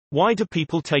Why do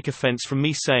people take offense from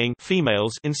me saying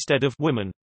females instead of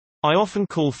women? I often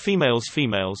call females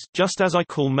females, just as I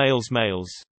call males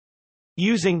males.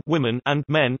 Using women and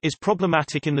men is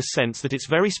problematic in the sense that it's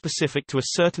very specific to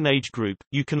a certain age group.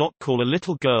 You cannot call a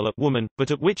little girl a woman,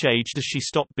 but at which age does she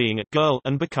stop being a girl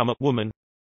and become a woman?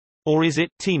 Or is it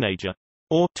teenager?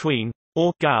 Or tween?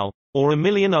 Or gal? Or a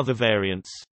million other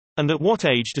variants? And at what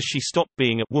age does she stop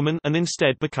being a woman and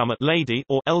instead become a lady,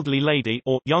 or elderly lady,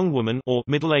 or young woman, or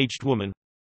middle-aged woman?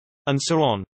 And so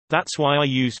on. That's why I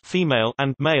use female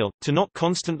and male, to not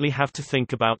constantly have to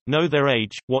think about, know their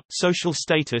age, what social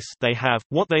status they have,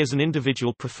 what they as an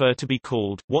individual prefer to be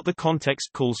called, what the context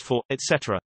calls for,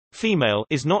 etc. Female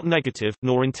is not negative,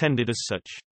 nor intended as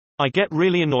such. I get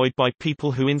really annoyed by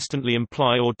people who instantly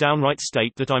imply or downright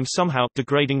state that I'm somehow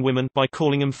degrading women by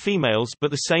calling them females, but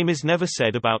the same is never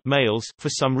said about males, for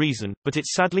some reason, but it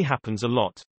sadly happens a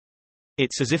lot.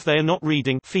 It's as if they are not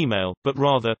reading female, but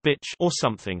rather bitch or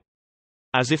something.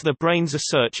 As if their brains are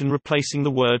search and replacing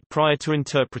the word prior to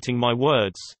interpreting my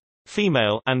words.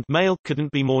 Female and male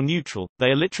couldn't be more neutral, they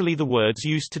are literally the words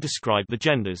used to describe the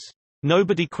genders.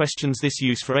 Nobody questions this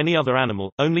use for any other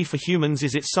animal, only for humans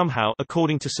is it somehow,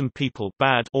 according to some people,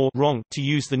 bad or wrong to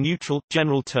use the neutral,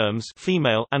 general terms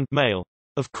female and male.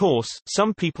 Of course,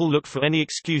 some people look for any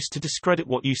excuse to discredit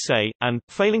what you say, and,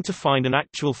 failing to find an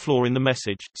actual flaw in the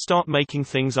message, start making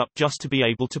things up just to be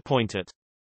able to point at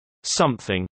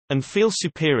something and feel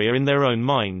superior in their own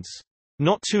minds.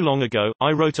 Not too long ago,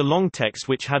 I wrote a long text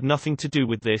which had nothing to do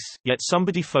with this, yet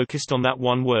somebody focused on that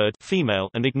one word female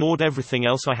and ignored everything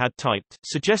else I had typed,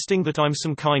 suggesting that I'm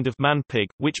some kind of man-pig,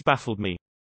 which baffled me.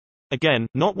 Again,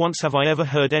 not once have I ever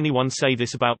heard anyone say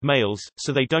this about males,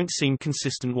 so they don't seem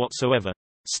consistent whatsoever.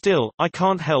 Still, I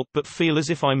can't help but feel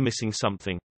as if I'm missing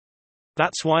something.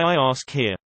 That's why I ask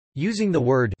here. Using the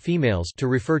word females to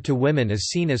refer to women is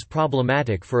seen as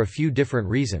problematic for a few different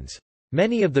reasons.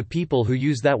 Many of the people who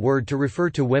use that word to refer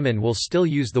to women will still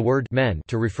use the word men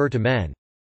to refer to men.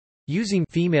 Using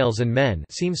females and men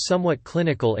seems somewhat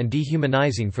clinical and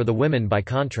dehumanizing for the women by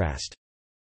contrast.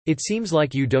 It seems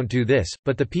like you don't do this,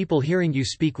 but the people hearing you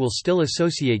speak will still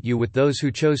associate you with those who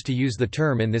chose to use the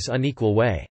term in this unequal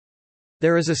way.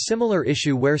 There is a similar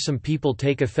issue where some people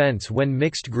take offense when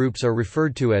mixed groups are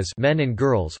referred to as men and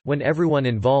girls, when everyone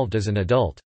involved is an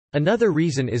adult. Another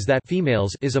reason is that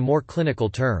females is a more clinical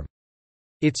term.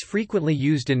 It's frequently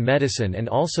used in medicine and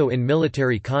also in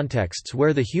military contexts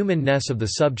where the humanness of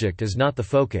the subject is not the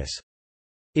focus.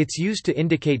 It's used to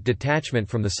indicate detachment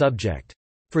from the subject.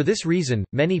 For this reason,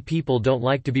 many people don't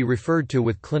like to be referred to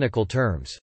with clinical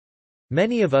terms.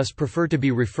 Many of us prefer to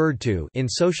be referred to in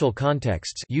social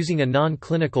contexts using a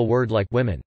non-clinical word like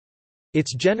women.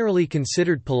 It's generally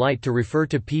considered polite to refer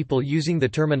to people using the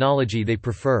terminology they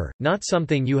prefer, not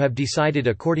something you have decided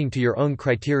according to your own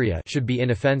criteria should be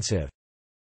inoffensive.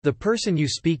 The person you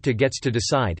speak to gets to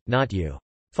decide, not you.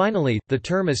 Finally, the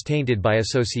term is tainted by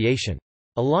association.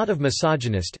 A lot of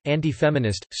misogynist,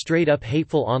 anti-feminist, straight-up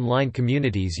hateful online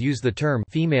communities use the term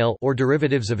female or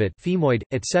derivatives of it, femoid,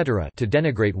 etc. to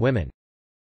denigrate women.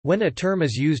 When a term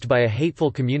is used by a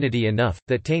hateful community enough,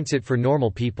 that taints it for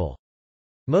normal people.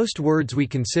 Most words we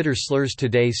consider slurs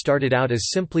today started out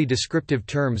as simply descriptive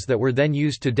terms that were then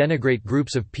used to denigrate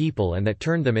groups of people and that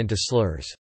turned them into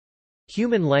slurs.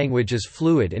 Human language is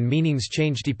fluid and meanings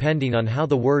change depending on how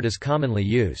the word is commonly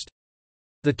used.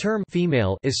 The term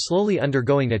female is slowly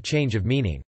undergoing a change of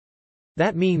meaning.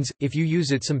 That means, if you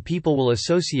use it, some people will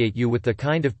associate you with the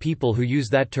kind of people who use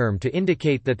that term to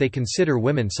indicate that they consider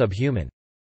women subhuman.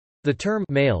 The term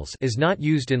males is not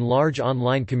used in large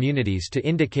online communities to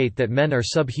indicate that men are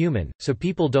subhuman, so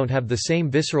people don't have the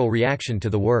same visceral reaction to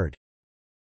the word.